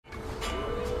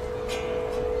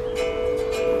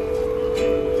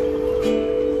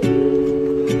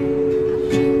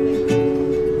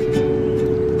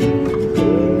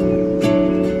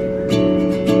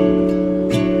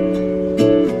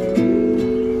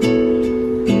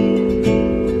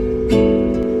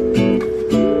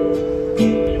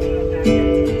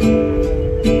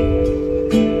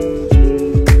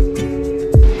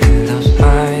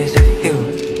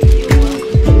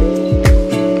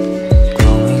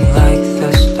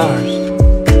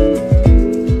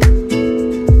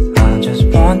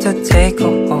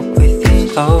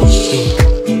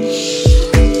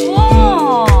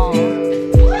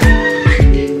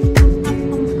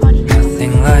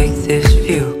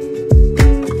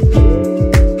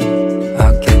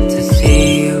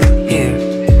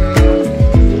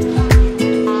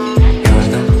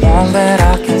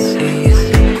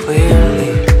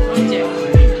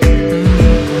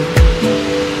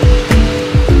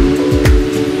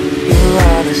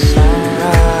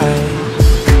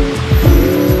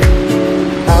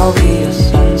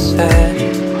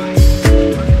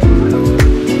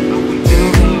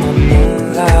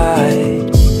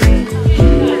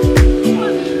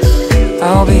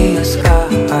I'll be the sky.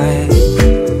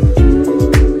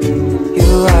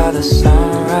 You are the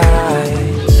sunrise.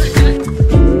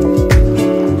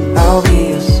 I'll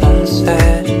be the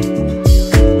sunset.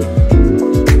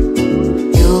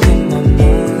 You'll be my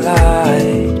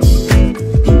moonlight.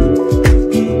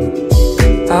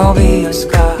 I'll be the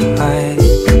sky.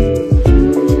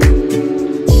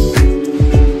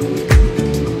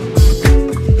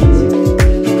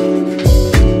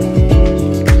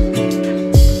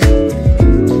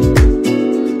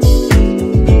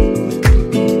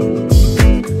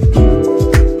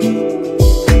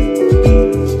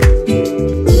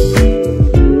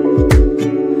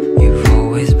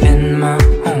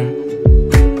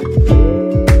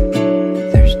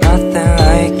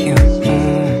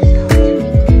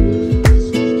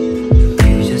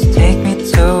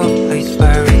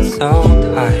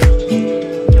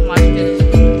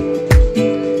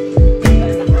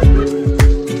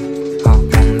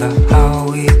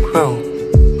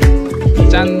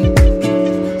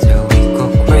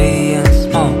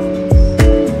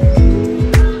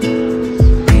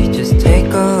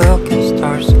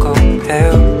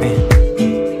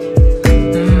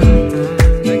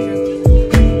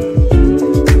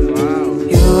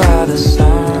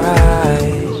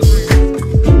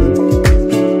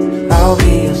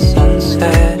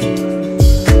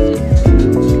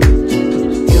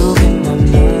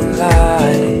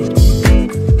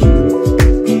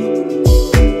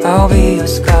 I'll be your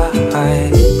sky.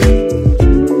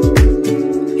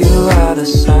 You are the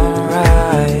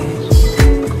sunrise.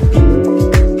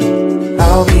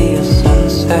 I'll be your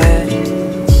sunset.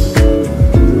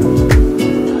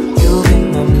 You'll be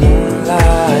my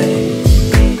moonlight.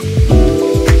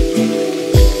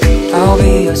 I'll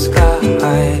be your sky.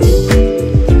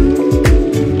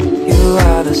 You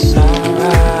are the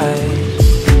sunrise.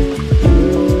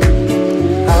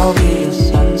 I'll be your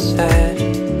sunset.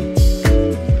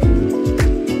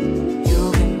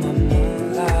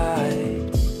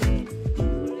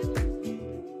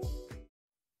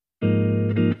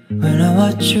 When I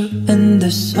watch you in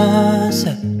the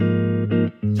sunset,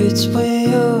 between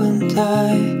you and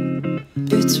I,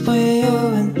 between you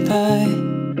and I.